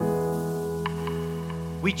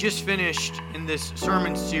We just finished in this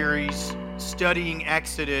sermon series studying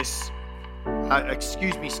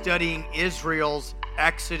studying Israel's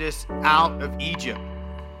exodus out of Egypt.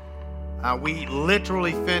 We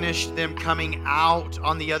literally finished them coming out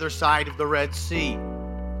on the other side of the Red Sea.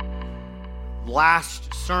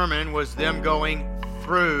 Last sermon was them going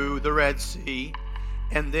through the Red Sea,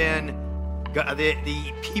 and then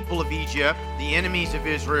the people of Egypt, the enemies of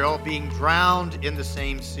Israel, being drowned in the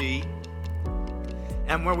same sea.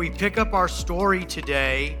 And where we pick up our story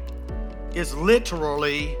today is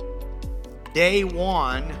literally day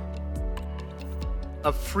one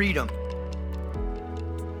of freedom.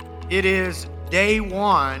 It is day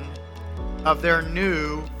one of their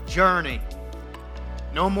new journey.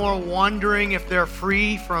 No more wondering if they're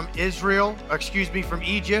free from from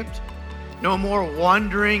Egypt. No more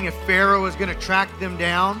wondering if Pharaoh is going to track them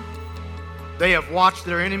down. They have watched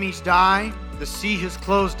their enemies die. The sea has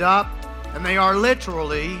closed up, and they are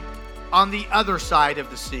literally on the other side of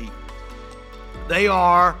the sea. They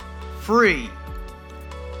are free.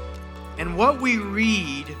 And what we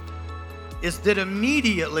read is that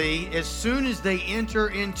immediately, as soon as they enter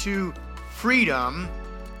into freedom,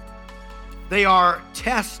 they are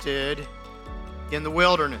tested in the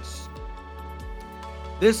wilderness.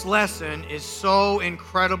 This lesson is so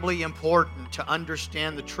incredibly important to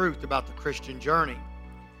understand the truth about the Christian journey.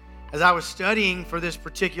 As I was studying for this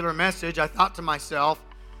particular message, I thought to myself,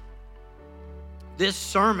 this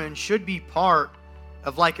sermon should be part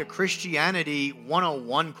of like a Christianity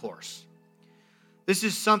 101 course. This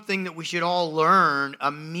is something that we should all learn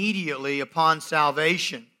immediately upon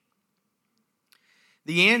salvation.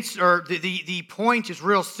 The point is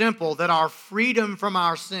real simple, that our freedom from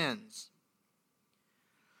our sins,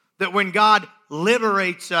 that when God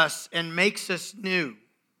liberates us and makes us new,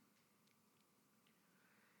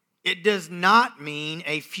 it does not mean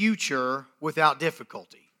a future without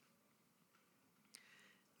difficulty.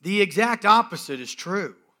 The exact opposite is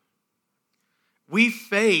true. We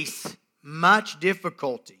face much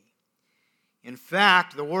difficulty. In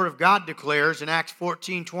fact, the Word of God declares in Acts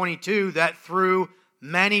 14:22 that through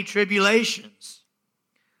many tribulations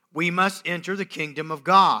we must enter the kingdom of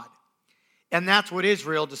God. And that's what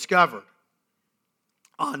Israel discovered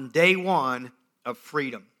on day one of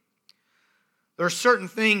freedom. There are certain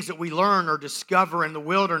things that we learn or discover in the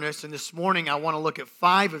wilderness, and this morning I want to look at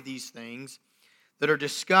 5 of these things that are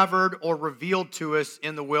discovered or revealed to us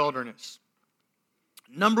in the wilderness.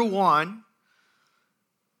 Number 1,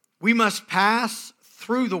 we must pass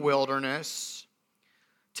through the wilderness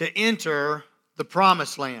to enter the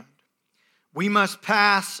promised land. We must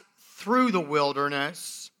pass through the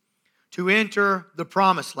wilderness to enter the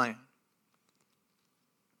promised land.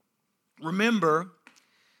 Remember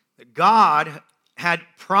that God had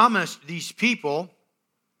promised these people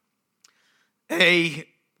a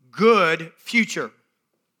good future.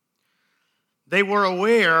 They were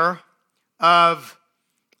aware of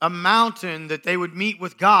a mountain that they would meet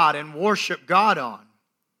with God and worship God on.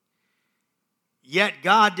 Yet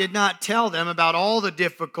God did not tell them about all the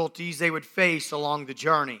difficulties they would face along the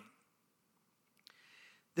journey.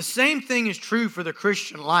 The same thing is true for the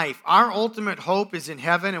Christian life. Our ultimate hope is in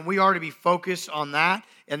heaven, and we are to be focused on that,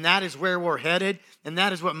 and that is where we're headed, and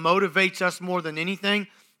that is what motivates us more than anything.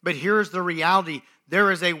 But here's the reality.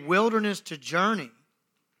 There is a wilderness to journey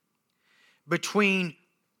between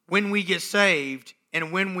when we get saved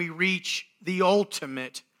and when we reach the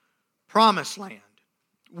ultimate promised land.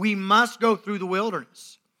 We must go through the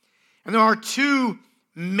wilderness. And there are 2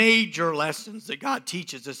 major lessons that God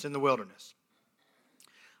teaches us in the wilderness.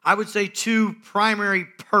 I would say 2 primary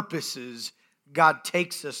purposes God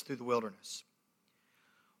takes us through the wilderness.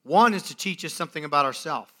 One is to teach us something about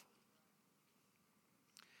ourselves.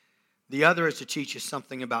 The other is to teach us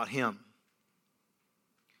something about Him.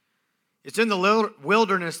 It's in the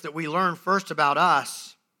wilderness that we learn first about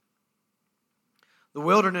us. The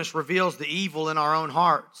wilderness reveals the evil in our own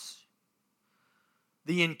hearts,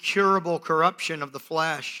 the incurable corruption of the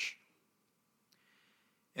flesh,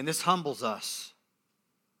 and this humbles us.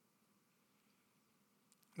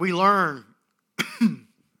 We learn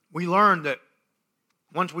that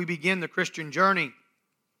once we begin the Christian journey,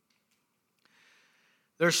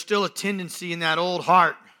 there's still a tendency in that old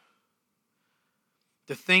heart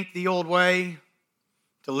to think the old way,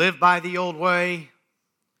 to live by the old way,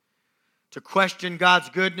 to question God's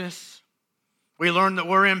goodness. We learn that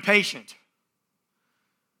we're impatient.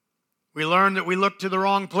 We learn that we look to the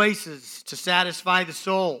wrong places to satisfy the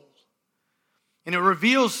soul. And it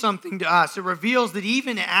reveals something to us. It reveals that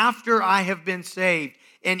even after I have been saved,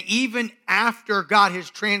 and even after God has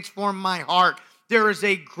transformed my heart, there is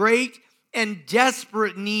a great and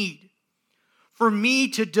desperate need for me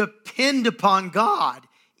to depend upon God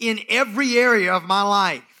in every area of my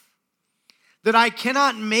life. That I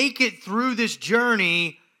cannot make it through this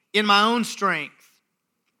journey in my own strength.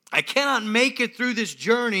 I cannot make it through this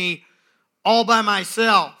journey all by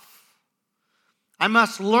myself. I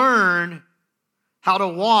must learn how to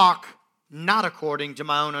walk not according to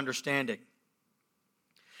my own understanding.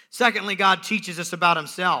 Secondly, God teaches us about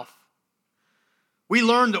himself. We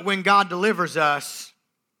learn that when God delivers us,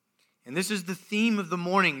 and this is the theme of the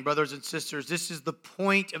morning, brothers and sisters, this is the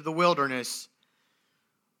point of the wilderness.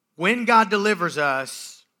 When God delivers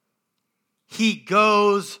us, he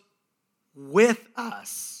goes with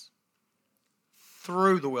us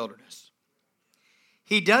through the wilderness.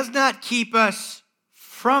 He does not keep us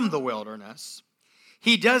from the wilderness.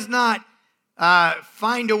 He does not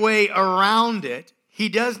find a way around it. He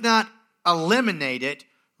does not eliminate it.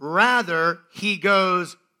 Rather, he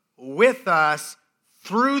goes with us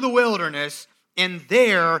through the wilderness, and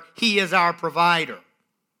there he is our provider.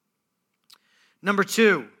 Number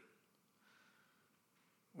two,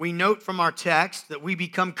 we note from our text that we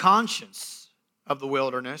become conscious of the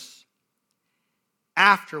wilderness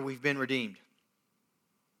after we've been redeemed.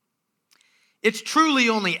 It's truly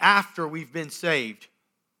only after we've been saved,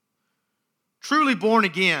 truly born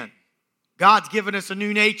again. God's given us a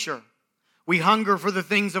new nature. We hunger for the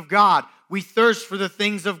things of God. We thirst for the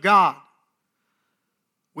things of God.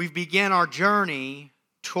 We've began our journey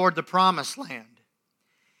toward the promised land.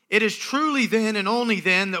 It is truly then and only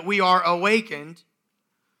then that we are awakened,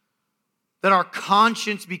 that our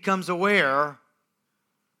conscience becomes aware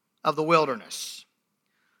of the wilderness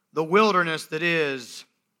that is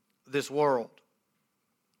this world.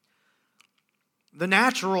 The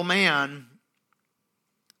natural man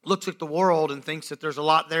looks at the world and thinks that there's a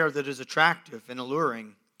lot there that is attractive and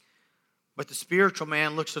alluring. But the spiritual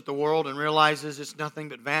man looks at the world and realizes it's nothing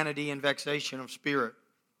but vanity and vexation of spirit.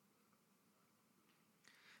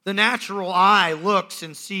 The natural eye looks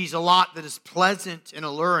and sees a lot that is pleasant and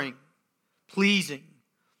alluring, pleasing.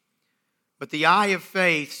 But the eye of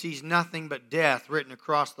faith sees nothing but death written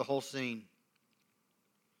across the whole scene.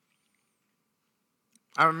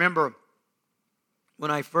 I remember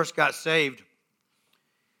when I first got saved,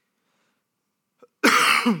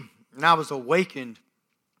 and I was awakened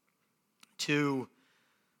to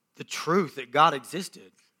the truth that God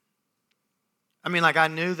existed. I mean, like I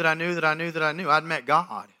knew. I'd met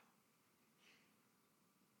God.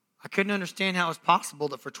 I couldn't understand how it was possible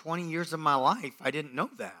that for 20 years of my life, I didn't know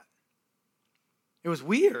that. It was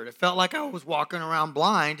weird. It felt like I was walking around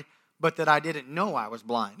blind, but that I didn't know I was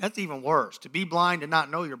blind. That's even worse, to be blind and not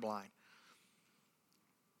know you're blind.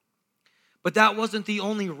 But that wasn't the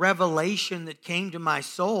only revelation that came to my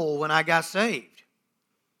soul when I got saved.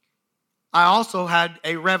 I also had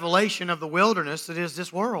a revelation of the wilderness that is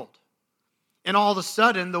this world. And all of a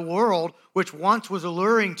sudden, the world, which once was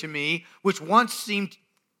alluring to me, which once seemed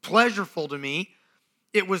pleasurable to me,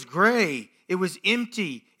 it was gray, it was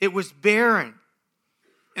empty, it was barren.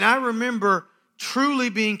 And I remember truly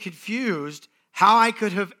being confused how I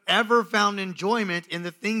could have ever found enjoyment in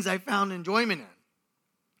the things I found enjoyment in.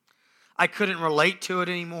 I couldn't relate to it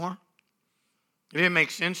anymore. It didn't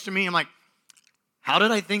make sense to me. I'm like, how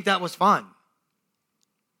did I think that was fun?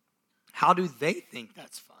 How do they think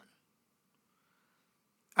that's fun?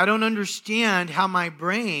 I don't understand how my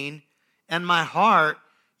brain and my heart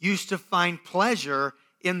used to find pleasure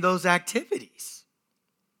in those activities.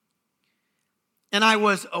 And I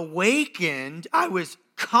was awakened, I was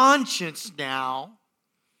conscious now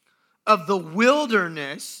of the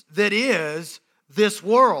wilderness that is this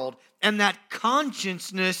world. And that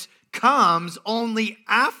consciousness comes only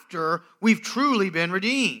after we've truly been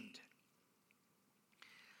redeemed.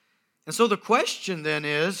 And so the question then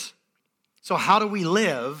is, so how do we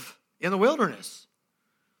live in the wilderness?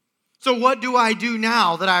 So what do I do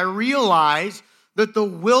now that I realize that the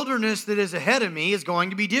wilderness that is ahead of me is going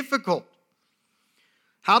to be difficult?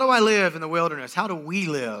 How do I live in the wilderness? How do we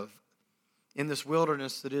live in this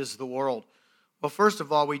wilderness that is the world? Well, first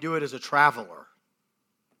of all, we do it as a traveler.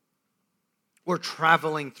 We're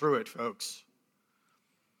traveling through it, folks.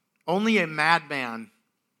 Only a madman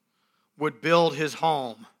would build his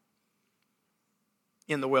home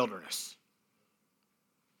in the wilderness.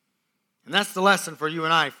 And that's the lesson for you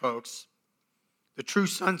and I, folks. The true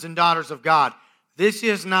sons and daughters of God. This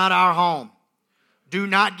is not our home. Do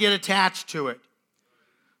not get attached to it.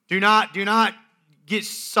 Do not get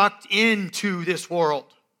sucked into this world.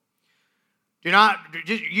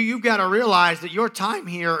 You've got to realize that your time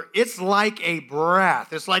here, it's like a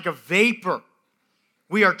breath. It's like a vapor.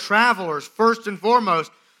 We are travelers first and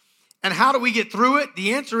foremost. And how do we get through it?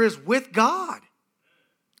 The answer is with God.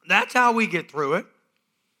 That's how we get through it.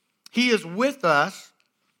 He is with us,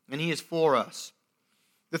 and He is for us.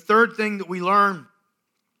 The third thing that we learn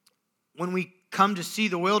when we come to see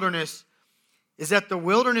the wilderness is that the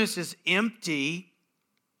wilderness is empty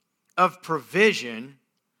of provision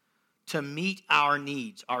to meet our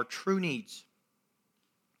needs, our true needs.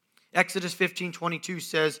 Exodus 15:22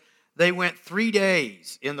 says, they went 3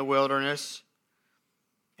 days in the wilderness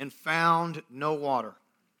and found no water.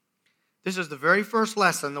 This is the very first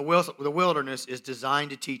lesson the wilderness is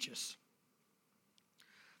designed to teach us.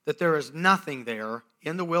 That there is nothing there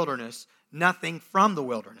in the wilderness, nothing from the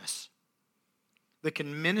wilderness, that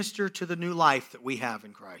can minister to the new life that we have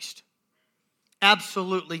in Christ.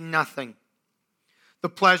 Absolutely nothing. The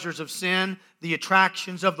pleasures of sin, the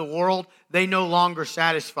attractions of the world, they no longer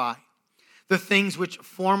satisfy. The things which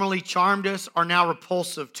formerly charmed us are now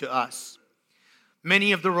repulsive to us.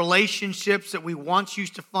 Many of the relationships that we once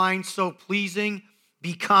used to find so pleasing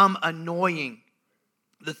become annoying.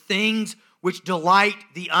 The things which delight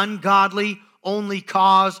the ungodly only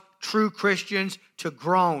cause true Christians to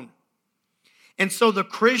groan. And so the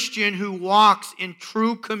Christian who walks in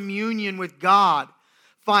true communion with God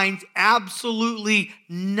finds absolutely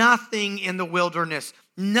nothing in the wilderness,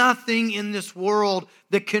 nothing in this world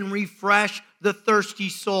that can refresh the thirsty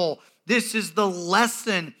soul. This is the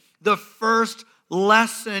lesson, the first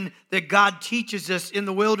lesson that God teaches us in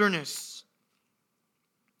the wilderness.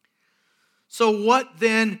 So what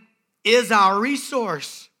then is our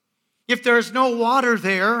resource? If there's no water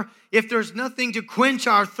there, if there's nothing to quench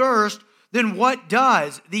our thirst, then what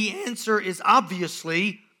does? The answer is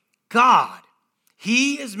obviously God.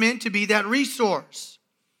 He is meant to be that resource.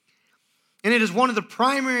 And it is one of the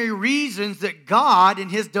primary reasons that God, in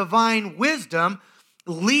His divine wisdom,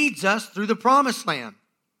 leads us through the promised land.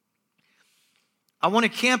 I want to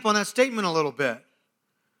camp on that statement a little bit.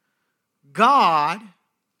 God,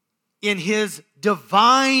 in His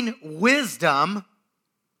divine wisdom,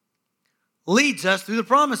 leads us through the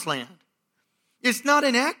promised land. It's not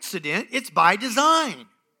an accident, it's by design.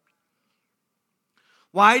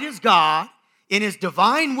 Why does God, in His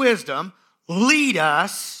divine wisdom, lead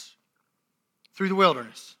us through the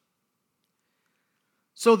wilderness?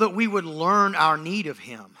 So that we would learn our need of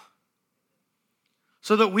Him.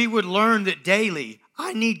 So that we would learn that daily,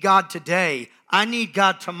 I need God today. I need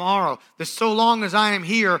God tomorrow. That so long as I am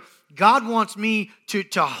here, God wants me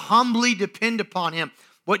to humbly depend upon Him.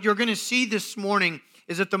 What you're going to see this morning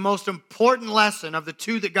is that the most important lesson of the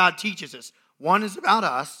two that God teaches us, one is about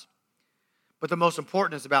us, but the most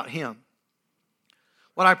important is about Him.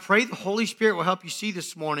 What I pray the Holy Spirit will help you see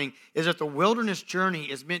this morning is that the wilderness journey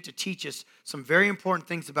is meant to teach us some very important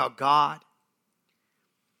things about God.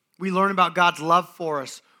 We learn about God's love for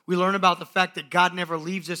us. We learn about the fact that God never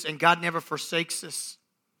leaves us and God never forsakes us.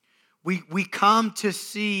 We come to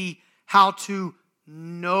see how to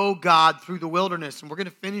know God through the wilderness, and we're going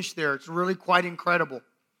to finish there. It's really quite incredible.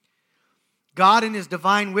 God in His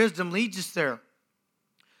divine wisdom leads us there.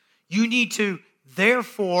 You need to,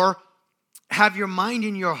 therefore, have your mind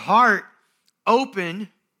and your heart open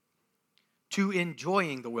to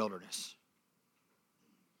enjoying the wilderness.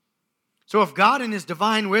 So if God in His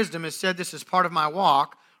divine wisdom has said this is part of my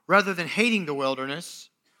walk, rather than hating the wilderness,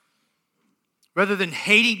 rather than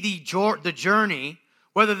hating the journey,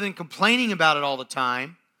 rather than complaining about it all the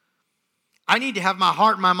time, I need to have my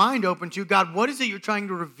heart and my mind open to, God, what is it you're trying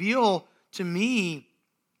to reveal to me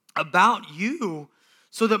about you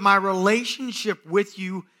so that my relationship with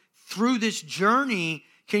you through this journey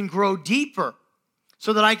can grow deeper,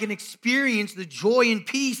 so that I can experience the joy and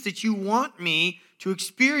peace that you want me to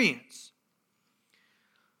experience.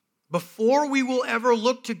 Before we will ever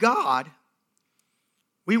look to God,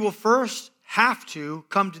 we will first have to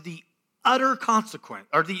come to the utter consequence,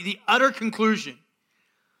 or the utter conclusion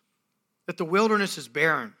that the wilderness is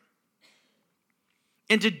barren.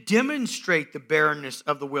 And to demonstrate the barrenness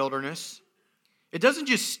of the wilderness, it doesn't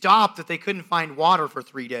just stop that they couldn't find water for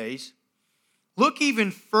 3 days. Look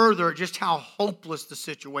even further at just how hopeless the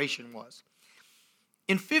situation was.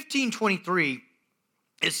 In 1523,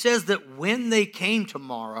 it says that when they came to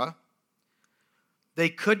Marah, they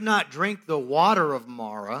could not drink the water of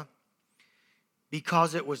Marah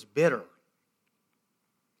because it was bitter.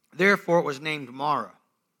 Therefore, it was named Marah.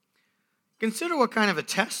 Consider what kind of a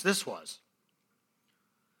test this was.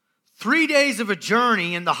 3 days of a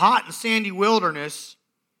journey in the hot and sandy wilderness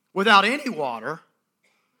without any water.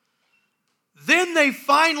 Then they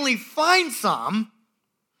finally find some,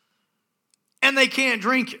 and they can't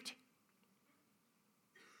drink it.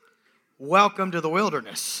 Welcome to the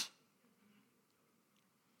wilderness.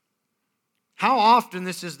 How often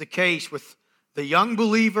this is the case with the young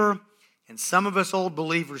believer And some of us old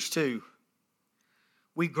believers too.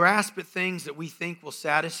 We grasp at things that we think will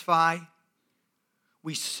satisfy.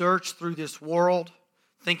 We search through this world,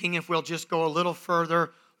 thinking if we'll just go a little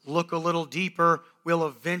further, look a little deeper, we'll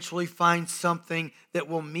eventually find something that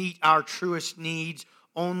will meet our truest needs,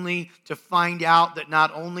 only to find out that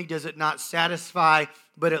not only does it not satisfy,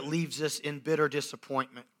 but it leaves us in bitter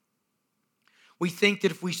disappointment. We think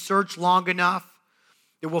that if we search long enough,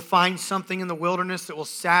 that we'll find something in the wilderness that will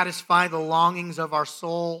satisfy the longings of our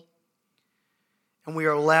soul, and we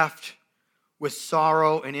are left with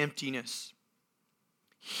sorrow and emptiness.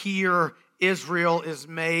 Here, Israel is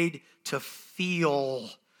made to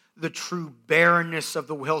feel the true barrenness of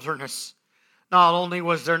the wilderness. Not only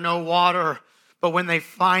was there no water, but when they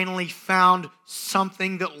finally found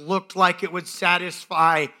something that looked like it would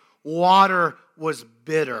satisfy, water was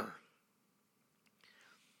bitter.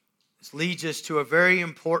 This leads us to a very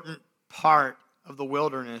important part of the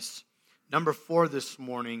wilderness. Number 4 this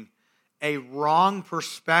morning, a wrong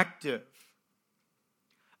perspective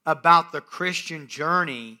about the Christian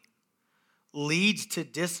journey leads to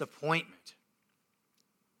disappointment.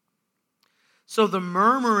 So the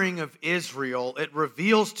murmuring of Israel, it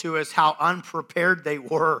reveals to us how unprepared they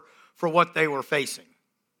were for what they were facing.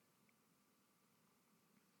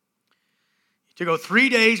 To go 3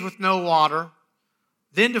 days with no water,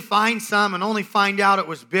 then to find some and only find out it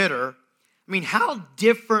was bitter. I mean, how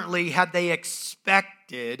differently had they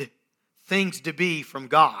expected things to be from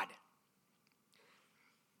God?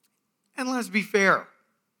 And let's be fair,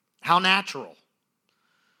 how natural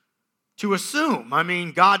to assume. I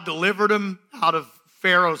mean, God delivered them out of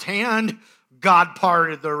Pharaoh's hand. God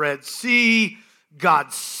parted the Red Sea.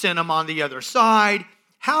 God sent them on the other side.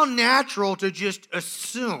 How natural to just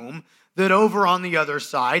assume that over on the other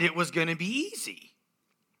side it was going to be easy.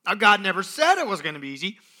 Now, God never said it was going to be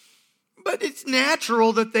easy, but it's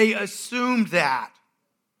natural that they assumed that.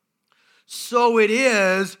 So it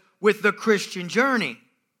is with the Christian journey.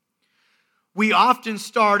 We often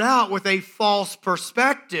start out with a false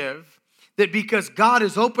perspective that because God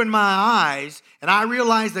has opened my eyes and I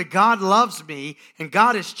realize that God loves me and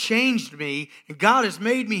God has changed me and God has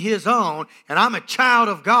made me His own and I'm a child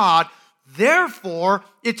of God, therefore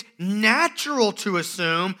it's natural to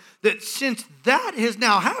assume that since that has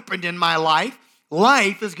now happened in my life,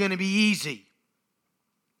 life is going to be easy.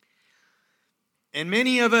 And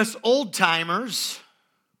many of us old-timers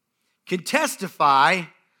can testify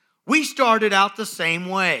we started out the same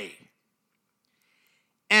way.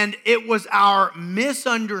 And it was our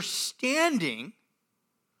misunderstanding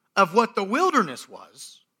of what the wilderness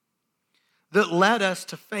was that led us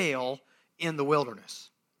to fail in the wilderness.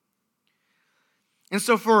 And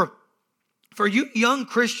so for you young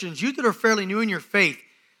Christians, you that are fairly new in your faith,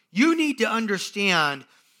 you need to understand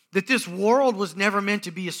that this world was never meant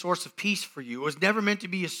to be a source of peace for you. It was never meant to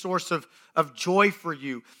be a source of joy for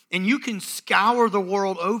you. And you can scour the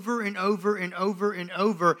world over and over and over and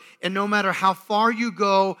over, and no matter how far you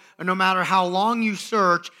go, and no matter how long you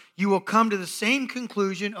search, you will come to the same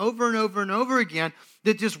conclusion over and over and over again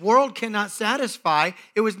that this world cannot satisfy.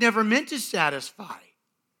 It was never meant to satisfy.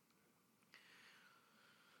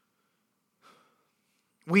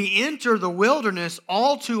 We enter the wilderness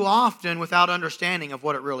all too often without understanding of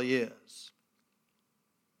what it really is.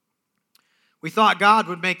 We thought God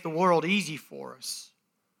would make the world easy for us.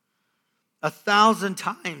 1,000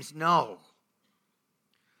 times no.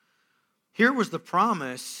 Here was the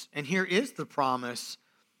promise, and here is the promise.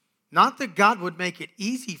 Not that God would make it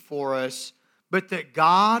easy for us, but that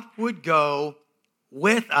God would go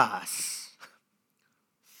with us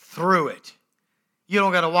through it. You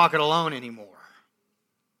don't got to walk it alone anymore.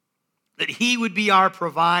 That He would be our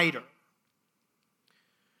provider.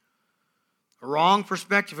 A wrong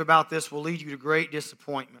perspective about this will lead you to great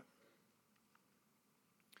disappointment.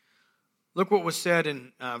 Look what was said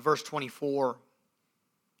in verse 24.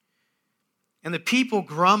 And the people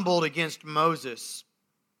grumbled against Moses,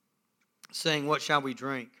 saying, "What shall we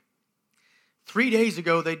drink?" 3 days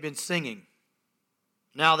ago they'd been singing.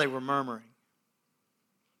 Now they were murmuring.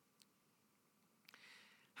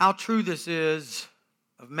 How true this is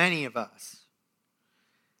of many of us.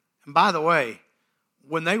 And by the way,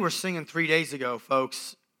 when they were singing 3 days ago,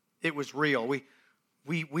 folks, it was real.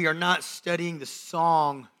 We are not studying the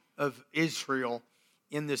song of Israel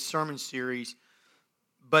in this sermon series,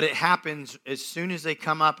 but it happens as soon as they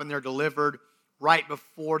come up and they're delivered, right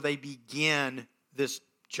before they begin this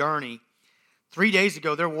journey. 3 days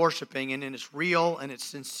ago, they're worshiping, and it's real and it's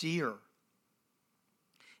sincere.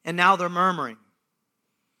 And now they're murmuring.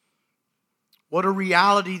 What a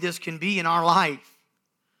reality this can be in our life.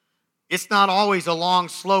 It's not always a long,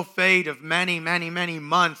 slow fade of many, many, many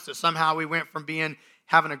months that somehow we went from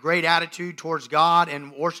having a great attitude towards God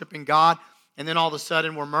and worshiping God, and then all of a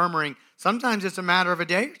sudden we're murmuring. Sometimes it's a matter of a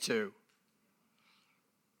day or two.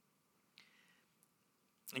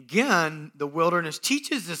 Again, the wilderness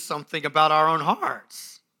teaches us something about our own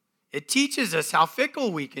hearts. It teaches us how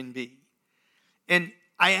fickle we can be. And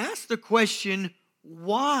I ask the question,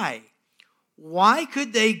 why? Why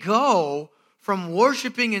could they go from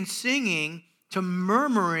worshiping and singing to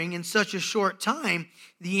murmuring in such a short time?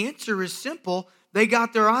 The answer is simple. They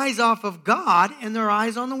got their eyes off of God and their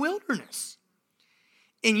eyes on the wilderness.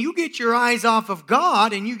 And you get your eyes off of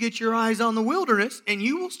God and you get your eyes on the wilderness, and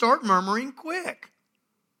you will start murmuring quick.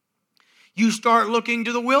 You start looking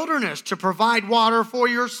to the wilderness to provide water for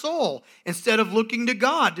your soul instead of looking to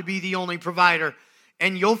God to be the only provider.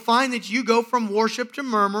 And you'll find that you go from worship to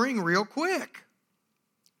murmuring real quick.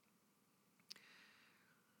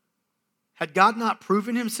 Had God not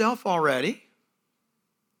proven himself already?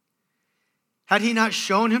 Had he not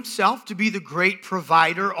shown himself to be the great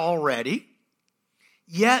provider already?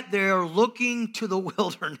 Yet they're looking to the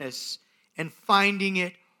wilderness and finding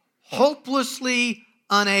it hopelessly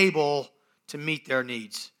unable to meet their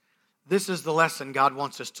needs. This is the lesson God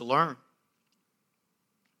wants us to learn.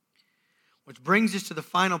 Which brings us to the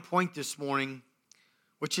final point this morning,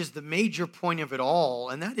 which is the major point of it all,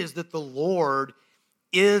 and that is that the Lord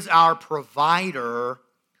is our provider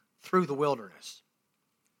through the wilderness.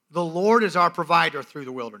 The Lord is our provider through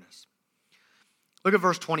the wilderness. Look at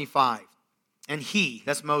verse 25. And he,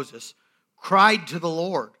 that's Moses, cried to the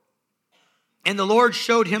Lord. And the Lord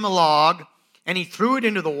showed him a log, and he threw it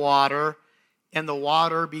into the water, and the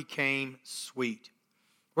water became sweet.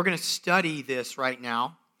 We're going to study this right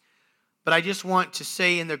now. But I just want to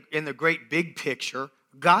say in the great big picture,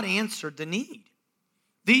 God answered the need.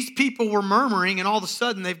 These people were murmuring, and all of a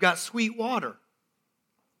sudden they've got sweet water.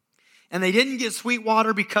 And they didn't get sweet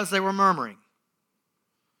water because they were murmuring.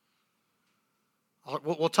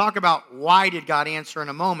 We'll talk about why did God answer in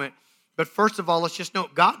a moment. But first of all, let's just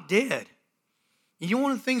note, God did. You know,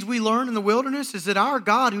 one of the things we learn in the wilderness is that our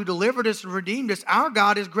God who delivered us and redeemed us, our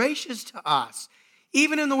God is gracious to us,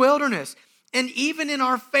 even in the wilderness. And even in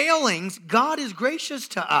our failings, God is gracious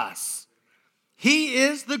to us. He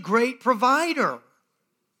is the great provider.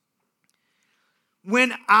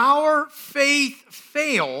 When our faith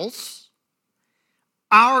fails,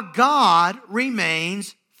 our God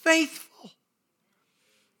remains faithful.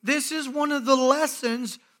 This is one of the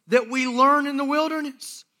lessons that we learn in the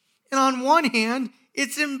wilderness. And on one hand,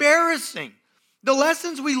 it's embarrassing. The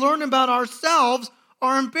lessons we learn about ourselves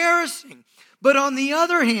are embarrassing. But on the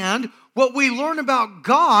other hand, what we learn about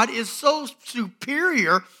God is so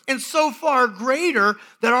superior and so far greater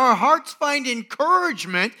that our hearts find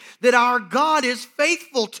encouragement that our God is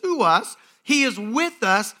faithful to us, He is with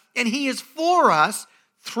us, and He is for us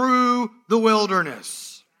through the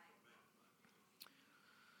wilderness.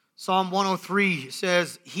 Psalm 103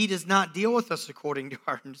 says, He does not deal with us according to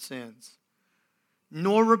our sins,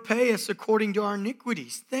 nor repay us according to our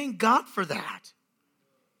iniquities. Thank God for that.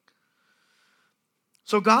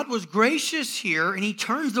 So God was gracious here, and He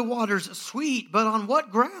turns the waters sweet, but on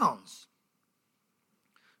what grounds?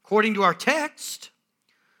 According to our text,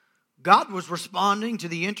 God was responding to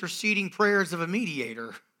the interceding prayers of a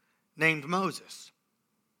mediator named Moses.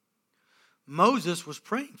 Moses was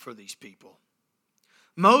praying for these people.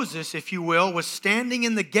 Moses, if you will, was standing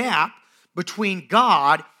in the gap between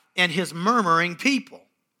God and His murmuring people.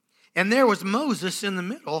 And there was Moses in the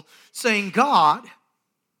middle saying, God,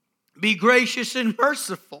 be gracious and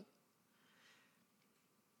merciful.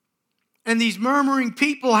 And these murmuring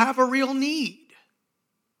people have a real need.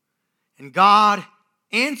 And God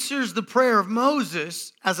answers the prayer of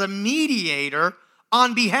Moses as a mediator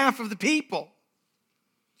on behalf of the people.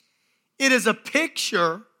 It is a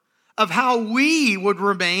picture of how we would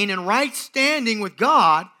remain in right standing with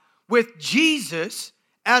God with Jesus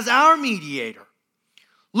as our mediator.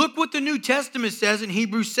 Look what the New Testament says in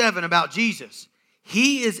Hebrews 7 about Jesus.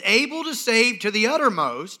 He is able to save to the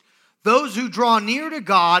uttermost those who draw near to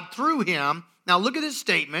God through Him. Now look at this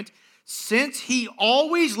statement. Since He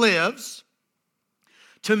always lives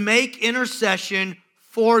to make intercession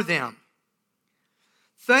for them.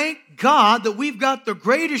 Thank God that we've got the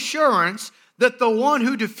great assurance that the one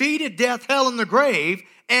who defeated death, hell, and the grave,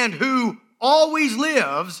 and who always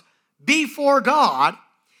lives before God,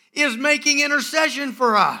 is making intercession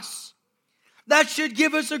for us. That should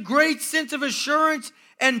give us a great sense of assurance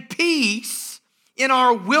and peace in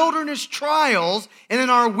our wilderness trials and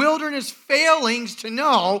in our wilderness failings to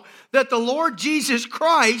know that the Lord Jesus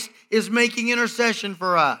Christ is making intercession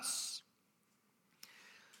for us.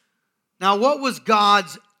 Now, what was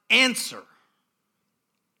God's answer?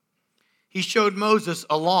 He showed Moses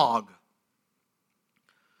a log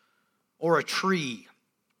or a tree.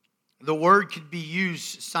 The word could be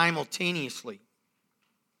used simultaneously.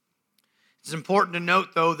 It's important to note,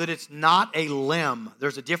 though, that it's not a limb.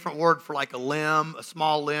 There's a different word for like a limb, a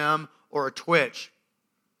small limb, or a twitch.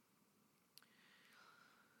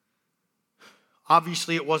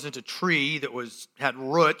 Obviously, it wasn't a tree that had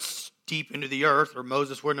roots deep into the earth, or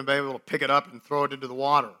Moses wouldn't have been able to pick it up and throw it into the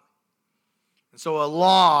water. And so a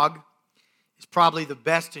log is probably the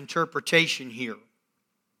best interpretation here.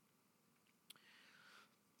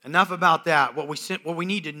 Enough about that. What we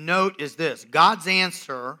need to note is this. God's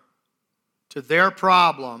answer to their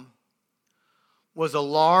problem was a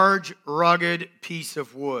large, rugged piece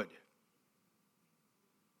of wood.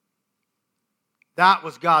 That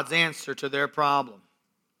was God's answer to their problem.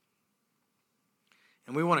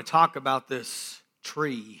 And we want to talk about this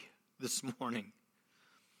tree this morning.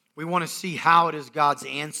 We want to see how it is God's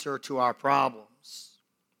answer to our problems.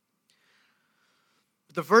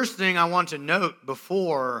 But the first thing I want to note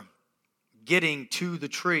before getting to the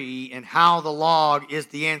tree and how the log is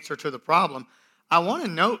the answer to the problem, I want to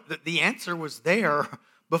note that the answer was there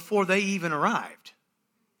before they even arrived.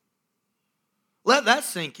 Let that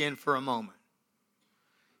sink in for a moment.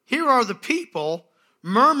 Here are the people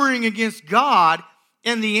murmuring against God,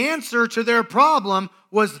 and the answer to their problem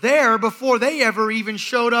was there before they ever even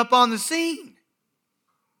showed up on the scene.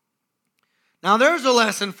 Now, there's a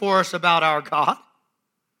lesson for us about our God.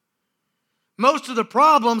 Most of the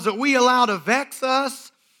problems that we allow to vex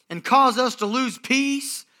us and cause us to lose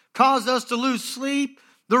peace, cause us to lose sleep,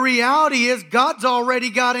 the reality is God's already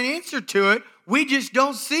got an answer to it. We just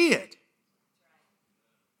don't see it.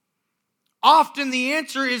 Often the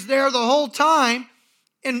answer is there the whole time,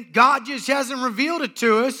 and God just hasn't revealed it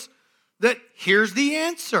to us that here's the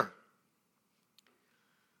answer.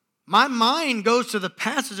 My mind goes to the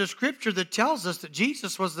passage of Scripture that tells us that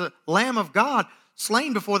Jesus was the Lamb of God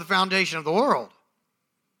slain before the foundation of the world.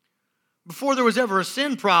 Before there was ever a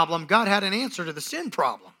sin problem, God had an answer to the sin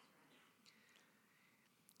problem.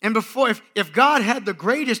 And if God had the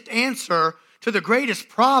greatest answer to the greatest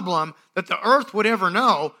problem that the earth would ever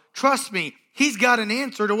know, trust me, He's got an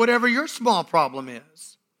answer to whatever your small problem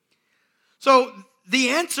is. So the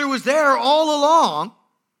answer was there all along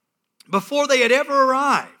before they had ever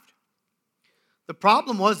arrived. The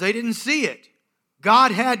problem was they didn't see it.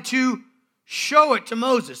 God had to show it to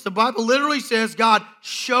Moses. The Bible literally says God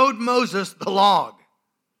showed Moses the log.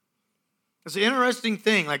 It's an interesting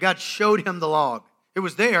thing. Like God showed him the log. It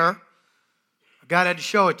was there. God had to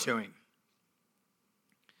show it to him.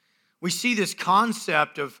 We see this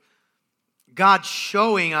concept of God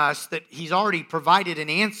showing us that He's already provided an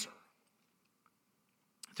answer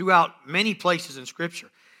throughout many places in Scripture.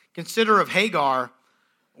 Consider of Hagar,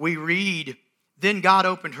 we read, then God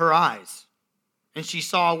opened her eyes, and she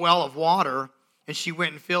saw a well of water, and she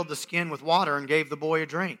went and filled the skin with water and gave the boy a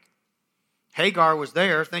drink. Hagar was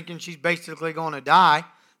there thinking she's basically going to die.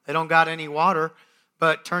 They don't got any water,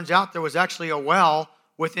 but turns out there was actually a well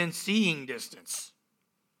within seeing distance.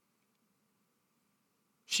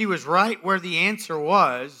 She was right where the answer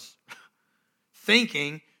was,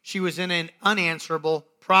 thinking she was in an unanswerable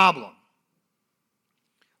problem.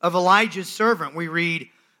 Of Elijah's servant, we read,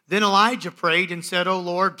 then Elijah prayed and said, O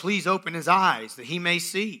Lord, please open his eyes that he may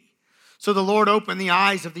see. So the Lord opened the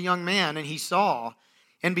eyes of the young man, and he saw.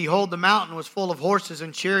 And behold, the mountain was full of horses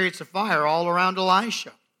and chariots of fire all around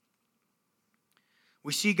Elisha.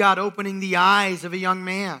 We see God opening the eyes of a young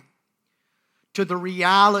man to the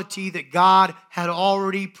reality that God had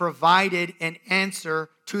already provided an answer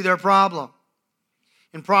to their problem.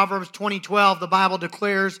 In Proverbs 20:12, the Bible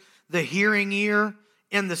declares the hearing ear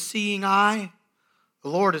and the seeing eye, the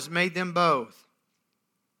Lord has made them both.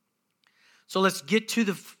 So let's get to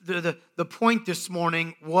the point this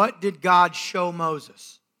morning. What did God show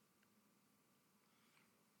Moses?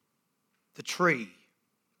 The tree,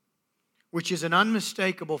 which is an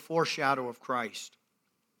unmistakable foreshadow of Christ.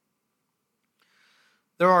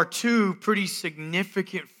 There are two pretty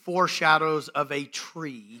significant foreshadows of a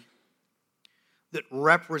tree that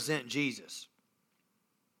represent Jesus.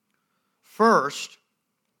 First,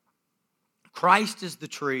 Christ is the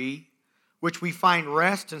tree which we find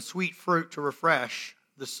rest and sweet fruit to refresh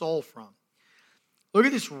the soul from. Look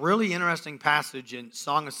at this really interesting passage in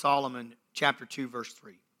Song of Solomon, chapter 2, verse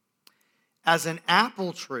 3. As an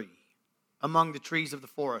apple tree among the trees of the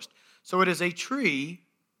forest. So it is a tree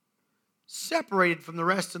separated from the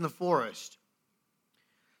rest in the forest.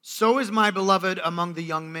 So is my beloved among the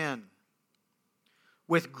young men.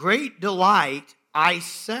 With great delight I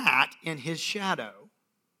sat in his shadow.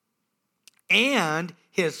 and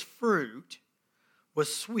his fruit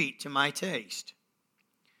was sweet to my taste.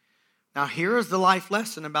 Now here is the life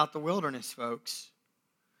lesson about the wilderness, folks.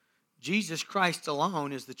 Jesus Christ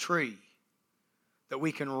alone is the tree that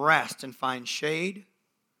we can rest and find shade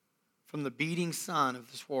from the beating sun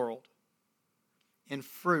of this world and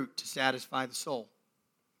fruit to satisfy the soul.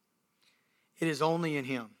 It is only in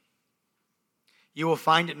him. You will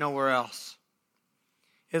find it nowhere else.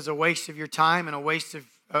 It is a waste of your time and a waste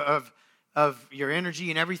of your energy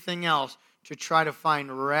and everything else to try to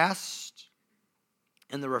find rest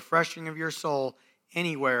and the refreshing of your soul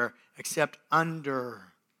anywhere except under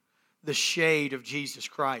the shade of Jesus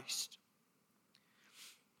Christ.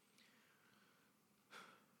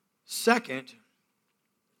 Second,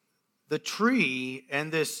 the tree,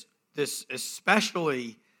 and this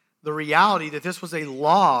especially the reality that this was a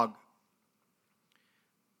log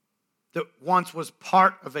that once was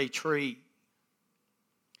part of a tree.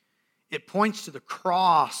 It points to the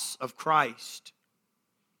cross of Christ.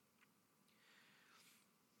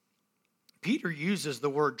 Peter uses the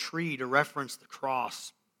word tree to reference the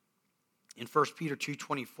cross. In 1 Peter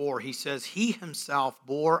 2:24, he says, he himself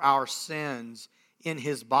bore our sins in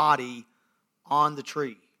his body on the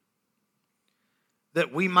tree,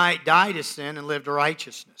 that we might die to sin and live to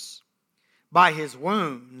righteousness. By his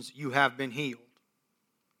wounds you have been healed.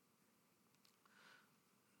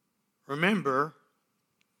 Remember,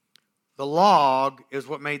 the log is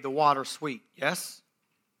what made the water sweet, yes?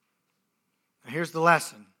 Now here's the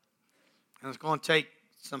lesson. And it's going to take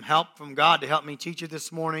some help from God to help me teach it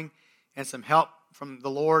this morning and some help from the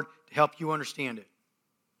Lord to help you understand it.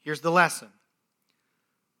 Here's the lesson.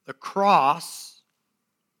 The cross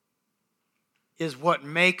is what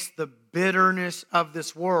makes the bitterness of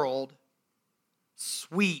this world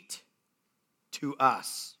sweet to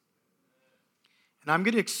us. And I'm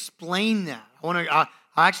going to explain that. I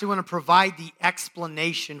actually want to provide the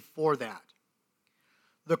explanation for that.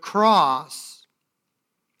 The cross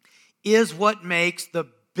is what makes the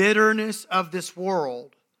bitterness of this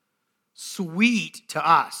world sweet to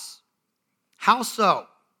us. How so?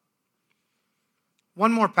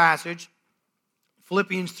 One more passage,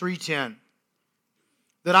 Philippians 3:10.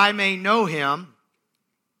 That I may know him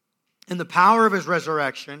in the power of his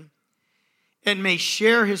resurrection and may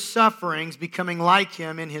share his sufferings, becoming like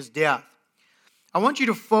him in his death. I want you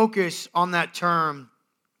to focus on that term,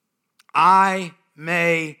 I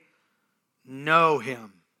may know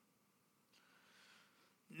him.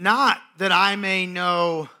 Not that I may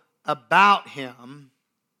know about him,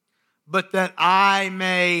 but that I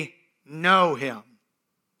may know him.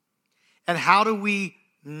 And how do we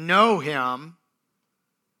know him?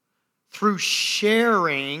 Through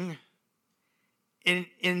sharing in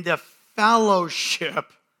the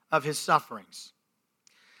fellowship of his sufferings.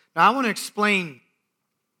 Now, I want to explain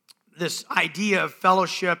this idea of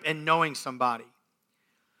fellowship and knowing somebody.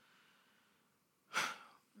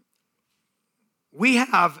 We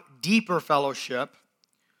have deeper fellowship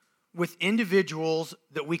with individuals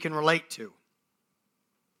that we can relate to.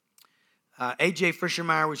 AJ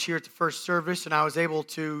Fishermeyer was here at the first service, and I was able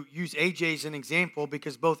to use AJ as an example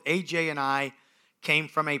because both AJ and I came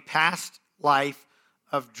from a past life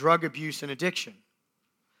of drug abuse and addiction.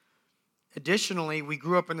 Additionally, we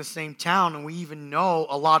grew up in the same town, and we even know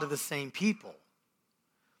a lot of the same people.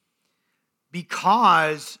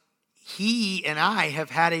 Because he and I have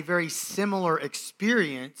had a very similar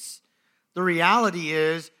experience, the reality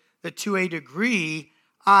is that to a degree,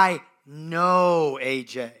 I know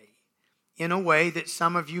AJ in a way that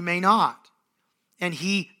some of you may not. And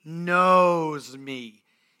he knows me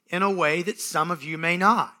in a way that some of you may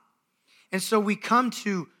not. And so we come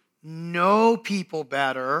to know people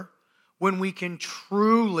better when we can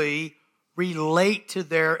truly relate to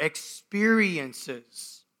their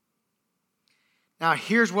experiences. Now,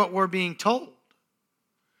 here's what we're being told.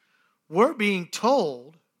 We're being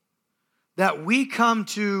told that we come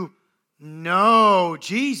to know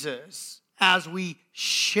Jesus as we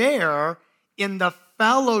share in the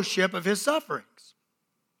fellowship of his sufferings.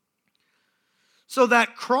 So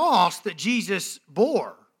that cross that Jesus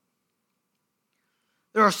bore,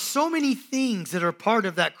 there are so many things that are part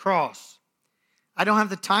of that cross. I don't have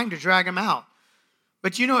the time to drag them out.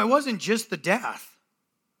 But you know, it wasn't just the death.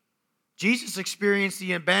 Jesus experienced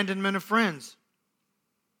the abandonment of friends.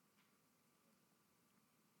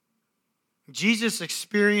 Jesus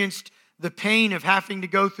experienced the pain of having to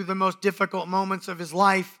go through the most difficult moments of his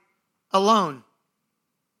life alone.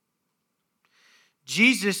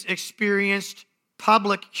 Jesus experienced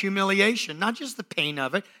public humiliation, not just the pain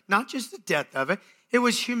of it, not just the death of it. It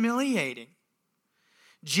was humiliating.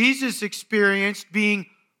 Jesus experienced being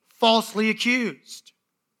falsely accused.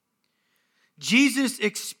 Jesus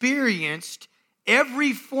experienced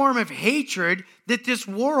every form of hatred that this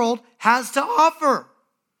world has to offer.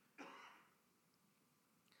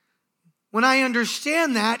 When I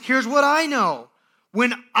understand that, here's what I know.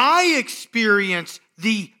 When I experience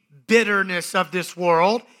the bitterness of this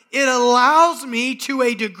world, it allows me to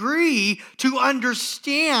a degree to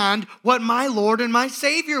understand what my Lord and my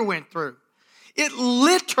Savior went through. It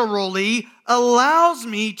literally allows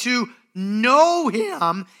me to know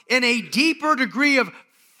Him in a deeper degree of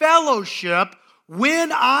fellowship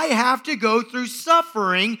when I have to go through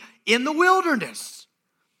suffering in the wilderness.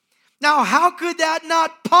 Now, how could that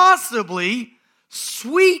not possibly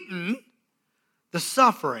sweeten the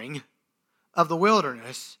suffering of the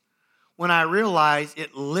wilderness when I realize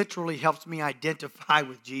it literally helps me identify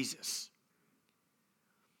with Jesus?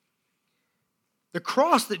 The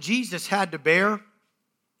cross that Jesus had to bear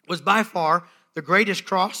was by far the greatest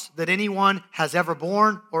cross that anyone has ever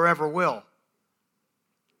borne or ever will.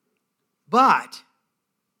 But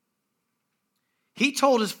He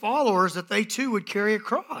told His followers that they too would carry a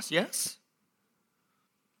cross, yes?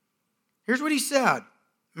 Here's what He said,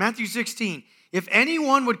 Matthew 16. If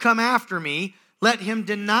anyone would come after me, let him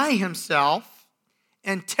deny himself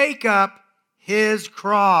and take up his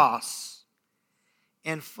cross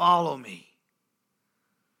and follow me.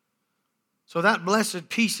 So that blessed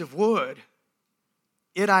piece of wood,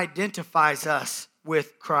 it identifies us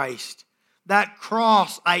with Christ. That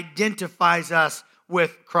cross identifies us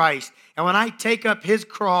with Christ. And when I take up His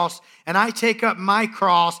cross and I take up my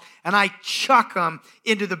cross and I chuck them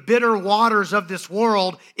into the bitter waters of this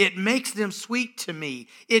world, it makes them sweet to me.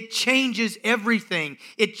 It changes everything.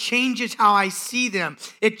 It changes how I see them.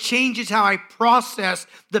 It changes how I process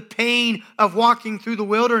the pain of walking through the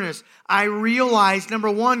wilderness. I realize, number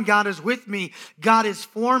one, God is with me. God is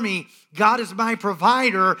for me. God is my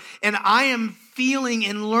provider. And I am feeling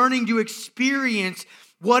and learning to experience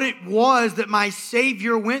what it was that my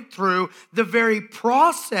Savior went through, the very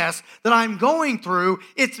process that I'm going through,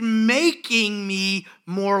 it's making me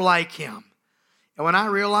more like Him. And when I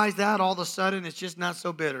realize that, all of a sudden, it's just not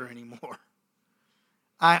so bitter anymore.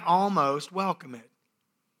 I almost welcome it.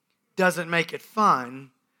 Doesn't make it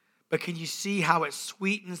fun, but can you see how it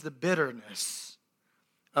sweetens the bitterness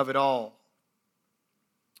of it all?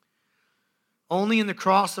 Only in the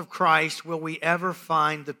cross of Christ will we ever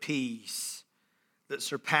find the peace that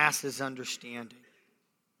surpasses understanding.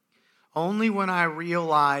 Only when I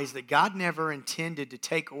realize that God never intended to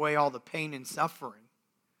take away all the pain and suffering.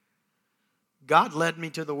 God led me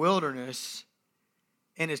to the wilderness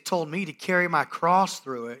and has told me to carry my cross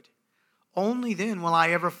through it. Only then will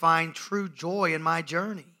I ever find true joy in my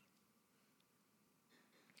journey.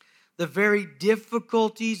 The very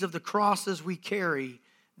difficulties of the crosses we carry,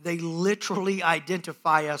 they literally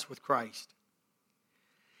identify us with Christ.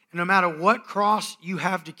 And no matter what cross you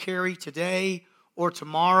have to carry today or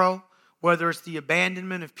tomorrow, whether it's the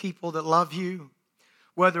abandonment of people that love you,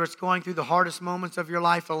 whether it's going through the hardest moments of your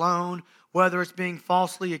life alone, whether it's being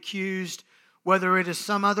falsely accused, whether it is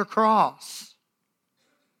some other cross,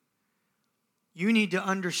 you need to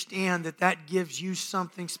understand that that gives you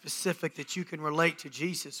something specific that you can relate to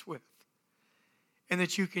Jesus with and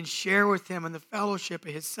that you can share with Him in the fellowship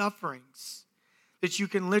of His sufferings. That you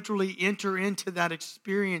can literally enter into that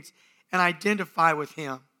experience and identify with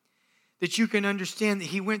Him. That you can understand that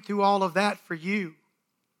He went through all of that for you.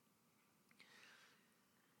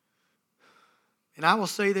 And I will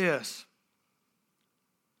say this.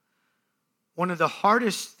 One of the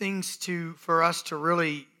hardest things for us to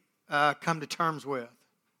really come to terms with.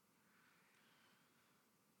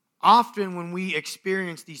 Often when we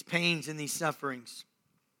experience these pains and these sufferings,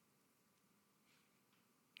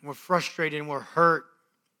 we're frustrated and we're hurt.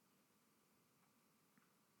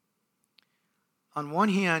 On one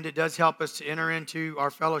hand, it does help us to enter into our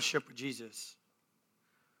fellowship with Jesus.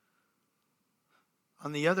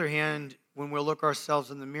 On the other hand, when we look ourselves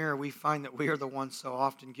in the mirror, we find that we are the ones so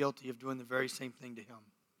often guilty of doing the very same thing to Him.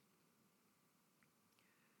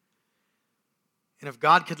 And if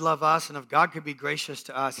God could love us and if God could be gracious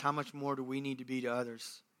to us, how much more do we need to be to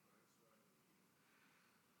others?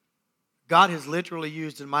 God has literally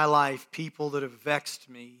used in my life people that have vexed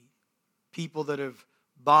me, people that have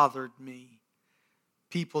bothered me,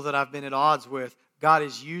 people that I've been at odds with. God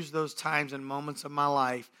has used those times and moments of my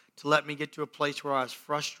life to let me get to a place where I was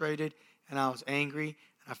frustrated and I was angry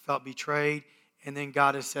and I felt betrayed. And then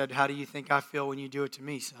God has said, how do you think I feel when you do it to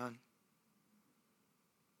me, son?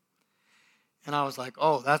 And I was like,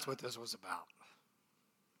 oh, that's what this was about.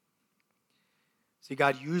 See,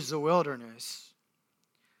 God used the wilderness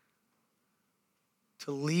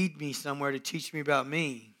to lead me somewhere, to teach me about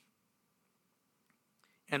me.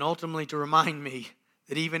 and ultimately to remind me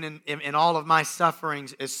that even in all of my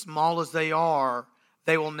sufferings, as small as they are,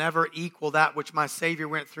 they will never equal that which my Savior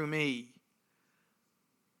went through me.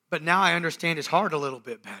 But now I understand His heart a little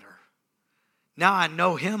bit better. Now I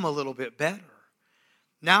know Him a little bit better.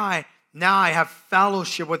 Now I have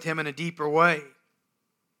fellowship with Him in a deeper way.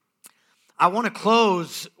 I want to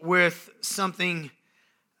close with something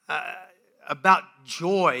about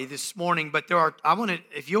joy this morning, but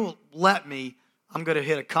if you'll let me, I'm going to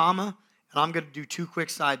hit a comma, and I'm going to do 2 quick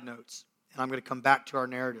side notes, and I'm going to come back to our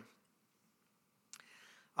narrative.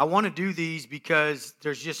 I want to do these because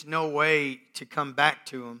there's just no way to come back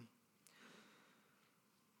to them.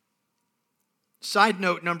 Side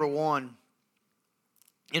note number 1.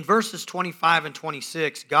 In verses 25 and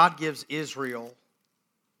 26, God gives Israel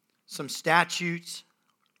some statutes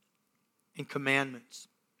and commandments.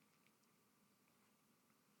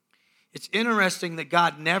 It's interesting that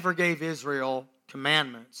God never gave Israel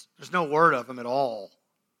commandments. There's no word of them at all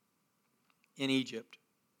in Egypt.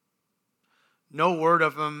 No word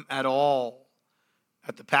of them at all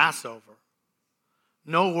at the Passover.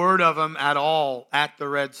 No word of them at all at the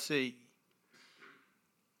Red Sea.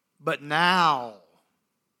 But now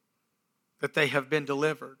that they have been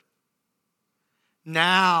delivered,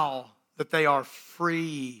 now that they are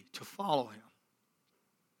free to follow Him,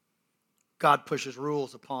 God pushes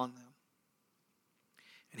rules upon them.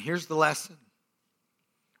 And here's the lesson.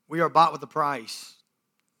 We are bought with a price.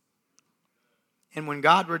 And when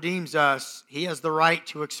God redeems us, He has the right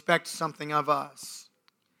to expect something of us.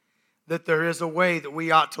 That there is a way that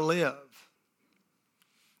we ought to live.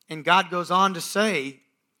 And God goes on to say,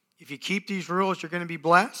 if you keep these rules, you're going to be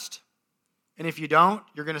blessed. And if you don't,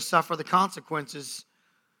 you're going to suffer the consequences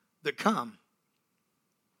that come.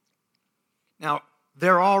 Now,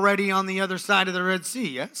 they're already on the other side of the Red Sea,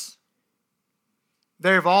 yes?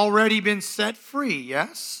 They've already been set free,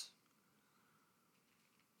 yes?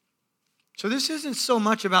 So this isn't so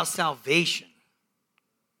much about salvation.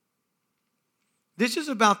 This is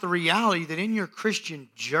about the reality that in your Christian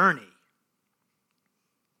journey,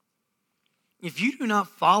 if you do not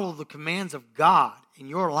follow the commands of God in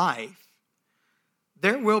your life,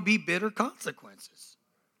 there will be bitter consequences.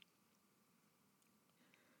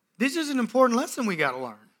 This is an important lesson we got to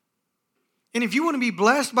learn. And if you want to be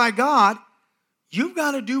blessed by God, you've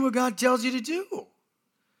got to do what God tells you to do.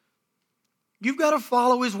 You've got to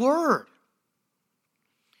follow His word.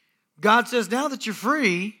 God says, now that you're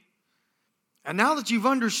free, and now that you've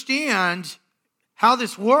understand how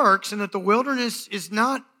this works, and that the wilderness is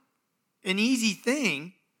not an easy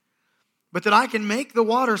thing, but that I can make the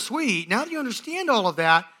water sweet, now that you understand all of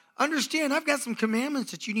that, understand I've got some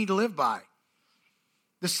commandments that you need to live by.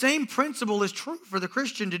 The same principle is true for the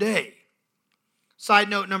Christian today. Side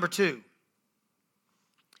note number 2.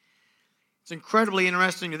 It's incredibly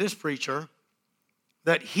interesting to this preacher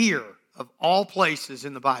that here, of all places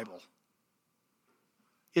in the Bible,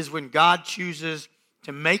 is when God chooses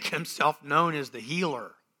to make Himself known as the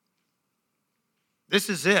healer. This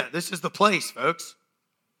is it. This is the place, folks.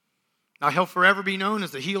 Now, He'll forever be known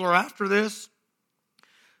as the healer after this.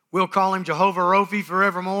 We'll call Him Jehovah Rophi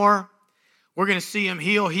forevermore. We're going to see Him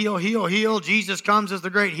heal, heal, heal, heal. Jesus comes as the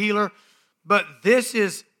great healer. But this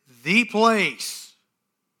is the place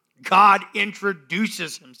God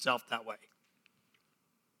introduces Himself that way.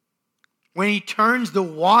 When He turns the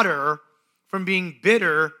water from being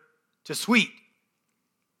bitter to sweet.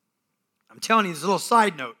 I'm telling you, this is a little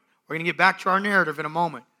side note. We're going to get back to our narrative in a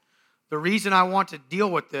moment. The reason I want to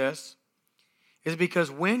deal with this is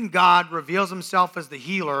because when God reveals Himself as the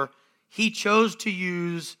healer, He chose to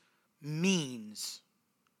use means,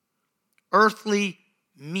 earthly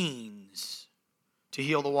means, to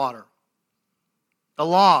heal the water. A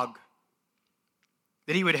log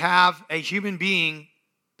that He would have a human being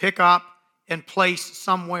pick up and place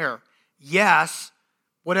somewhere. Yes,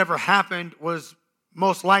 whatever happened was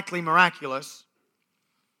most likely miraculous.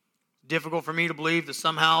 Difficult for me to believe that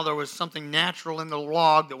somehow there was something natural in the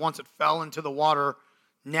log that once it fell into the water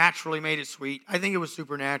naturally made it sweet. I think it was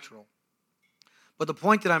supernatural. But the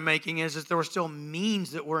point that I'm making is there were still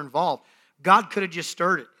means that were involved. God could have just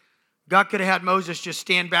stirred it. God could have had Moses just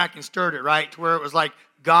stand back and stirred it, right? To where it was like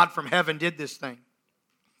God from heaven did this thing.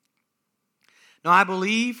 Now I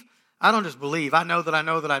don't just believe, I know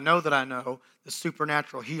that the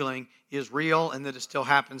supernatural healing is real and that it still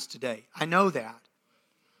happens today. I know that.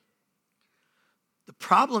 The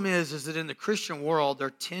problem is that in the Christian world, there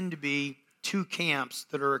tend to be 2 camps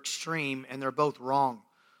that are extreme, and they're both wrong.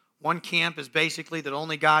 One camp is basically that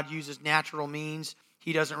only God uses natural means.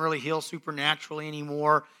 He doesn't really heal supernaturally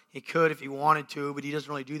anymore. He could if He wanted to, but He doesn't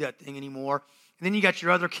really do that thing anymore. And then you got your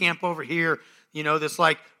other camp over here, that's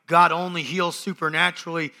like God only heals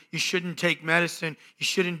supernaturally. You shouldn't take medicine. You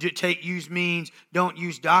shouldn't use means. Don't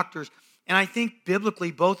use doctors. And I think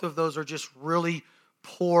biblically both of those are just really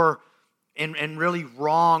poor and really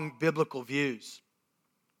wrong biblical views.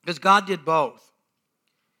 Because God did both.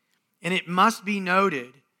 And it must be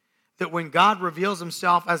noted that when God reveals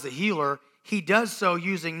himself as a healer, he does so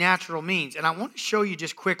using natural means. And I want to show you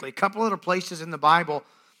just quickly a couple other places in the Bible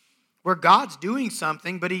where God's doing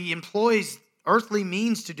something, but he employs earthly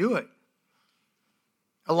means to do it.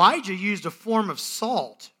 Elijah used a form of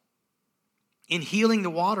salt in healing the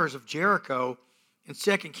waters of Jericho in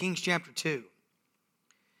 2 Kings chapter 2.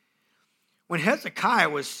 When Hezekiah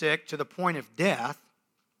was sick to the point of death,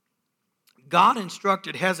 God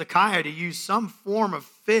instructed Hezekiah to use some form of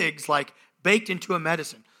figs like baked into a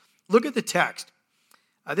medicine. Look at the text.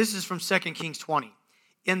 This is from 2 Kings 20.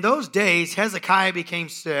 In those days, Hezekiah became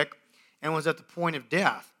sick and was at the point of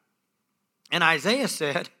death. And Isaiah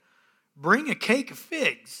said, "Bring a cake of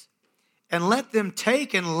figs and let them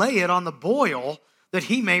take and lay it on the boil that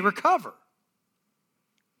he may recover."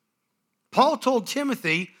 Paul told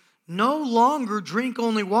Timothy, "No longer drink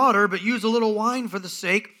only water, but use a little wine for the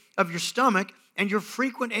sake of your stomach and your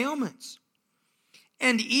frequent ailments."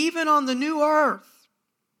 And even on the new earth,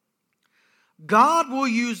 God will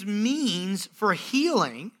use means for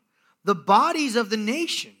healing the bodies of the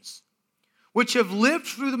nations, which have lived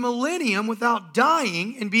through the millennium without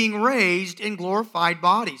dying and being raised in glorified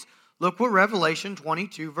bodies. Look what Revelation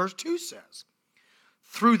 22 verse 2 says.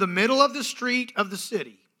 Through the middle of the street of the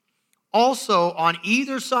city, also on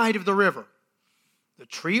either side of the river, the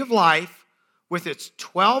tree of life with its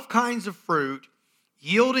 12 kinds of fruit,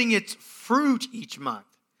 yielding its fruit each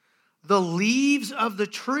month. The leaves of the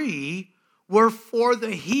tree were for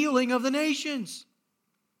the healing of the nations.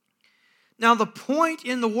 Now, the point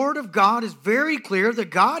in the Word of God is very clear that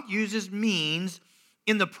God uses means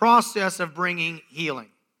in the process of bringing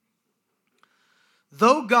healing.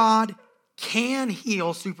 Though God can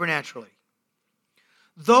heal supernaturally,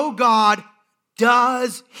 though God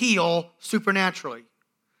does heal supernaturally,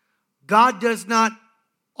 God does not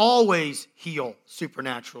always heal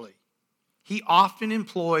supernaturally. He often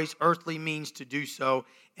employs earthly means to do so,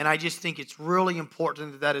 and I just think it's really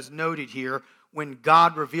important that that is noted here when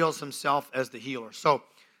God reveals himself as the healer. So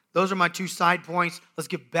those are my two side points. Let's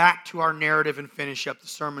get back to our narrative and finish up the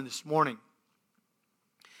sermon this morning.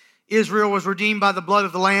 Israel was redeemed by the blood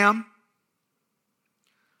of the Lamb.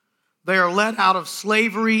 They are led out of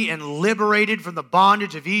slavery and liberated from the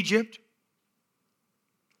bondage of Egypt,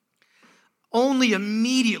 only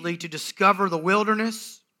immediately to discover the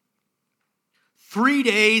wilderness. 3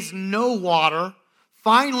 days, no water.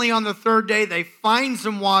 Finally, on the third day, they find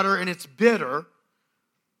some water and it's bitter.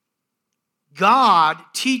 God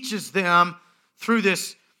teaches them through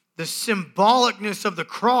the symbolicness of the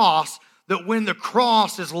cross that when the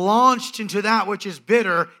cross is launched into that which is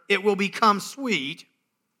bitter, it will become sweet.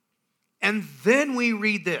 And then we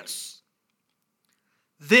read this.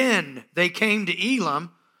 Then they came to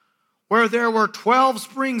Elim, where there were 12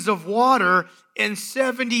 springs of water and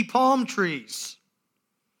 70 palm trees.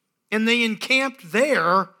 And they encamped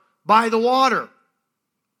there by the water.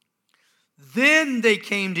 Then they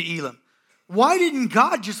came to Elim. Why didn't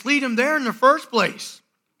God just lead them there in the first place?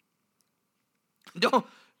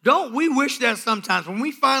 Don't we wish that sometimes? When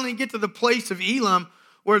we finally get to the place of Elim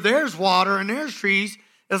where there's water and there's trees,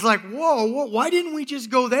 it's like, whoa, why didn't we just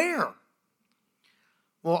go there?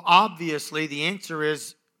 Well, obviously the answer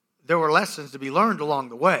is there were lessons to be learned along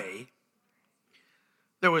the way.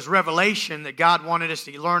 There was revelation that God wanted us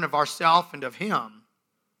to learn of ourselves and of him.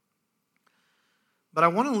 But I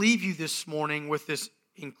want to leave you this morning with this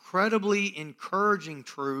incredibly encouraging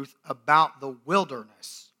truth about the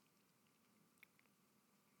wilderness.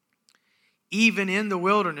 Even in the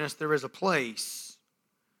wilderness, there is a place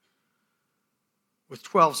with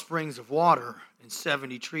 12 springs of water and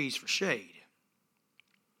 70 trees for shade.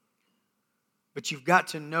 But you've got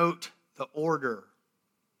to note the order.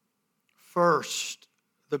 First,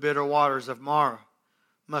 the bitter waters of Marah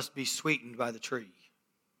must be sweetened by the tree.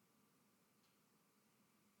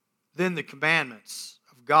 Then the commandments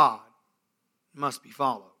of God must be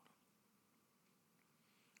followed.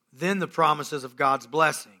 Then the promises of God's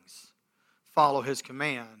blessings follow his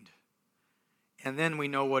command. And then we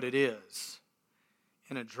know what it is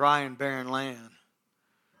in a dry and barren land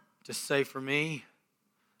to say, for me,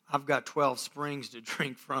 I've got 12 springs to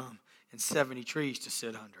drink from and 70 trees to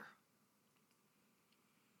sit under.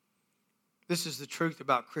 This is the truth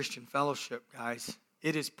about Christian fellowship, guys.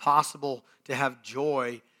 It is possible to have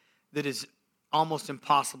joy that is almost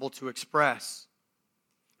impossible to express.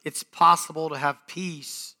 It's possible to have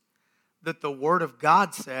peace that the Word of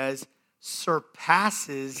God says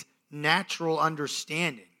surpasses natural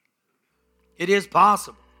understanding. It is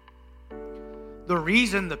possible. The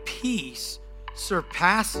reason the peace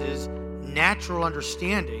surpasses natural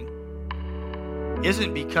understanding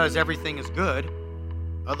isn't because everything is good.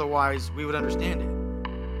 Otherwise, we would understand it.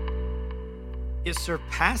 It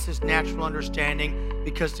surpasses natural understanding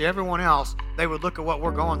because to everyone else, they would look at what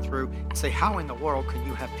we're going through and say, how in the world can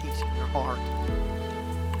you have peace in your heart?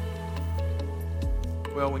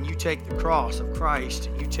 Well, when you take the cross of Christ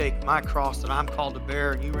and you take my cross that I'm called to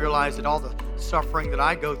bear and you realize that all the suffering that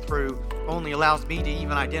I go through only allows me to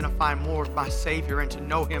even identify more with my Savior and to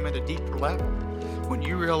know Him at a deeper level. When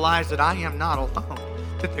you realize that I am not alone,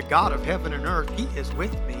 that the God of heaven and earth, He is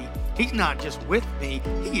with me. He's not just with me,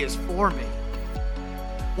 He is for me.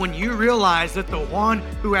 When you realize that the one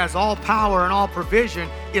who has all power and all provision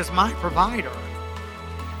is my provider.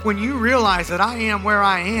 When you realize that I am where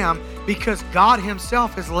I am because God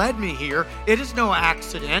Himself has led me here, it is no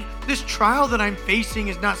accident. This trial that I'm facing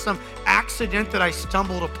is not some accident that I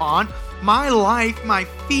stumbled upon. My life, my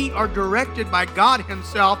feet are directed by God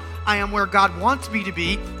Himself. I am where God wants me to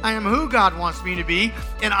be. I am who God wants me to be.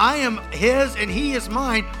 And I am His and He is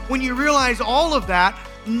mine. When you realize all of that,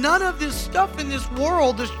 none of this stuff in this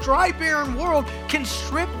world, this dry, barren world, can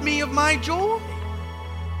strip me of my joy.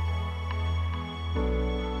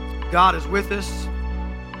 God is with us,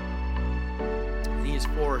 and He is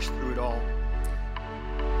for us through it all.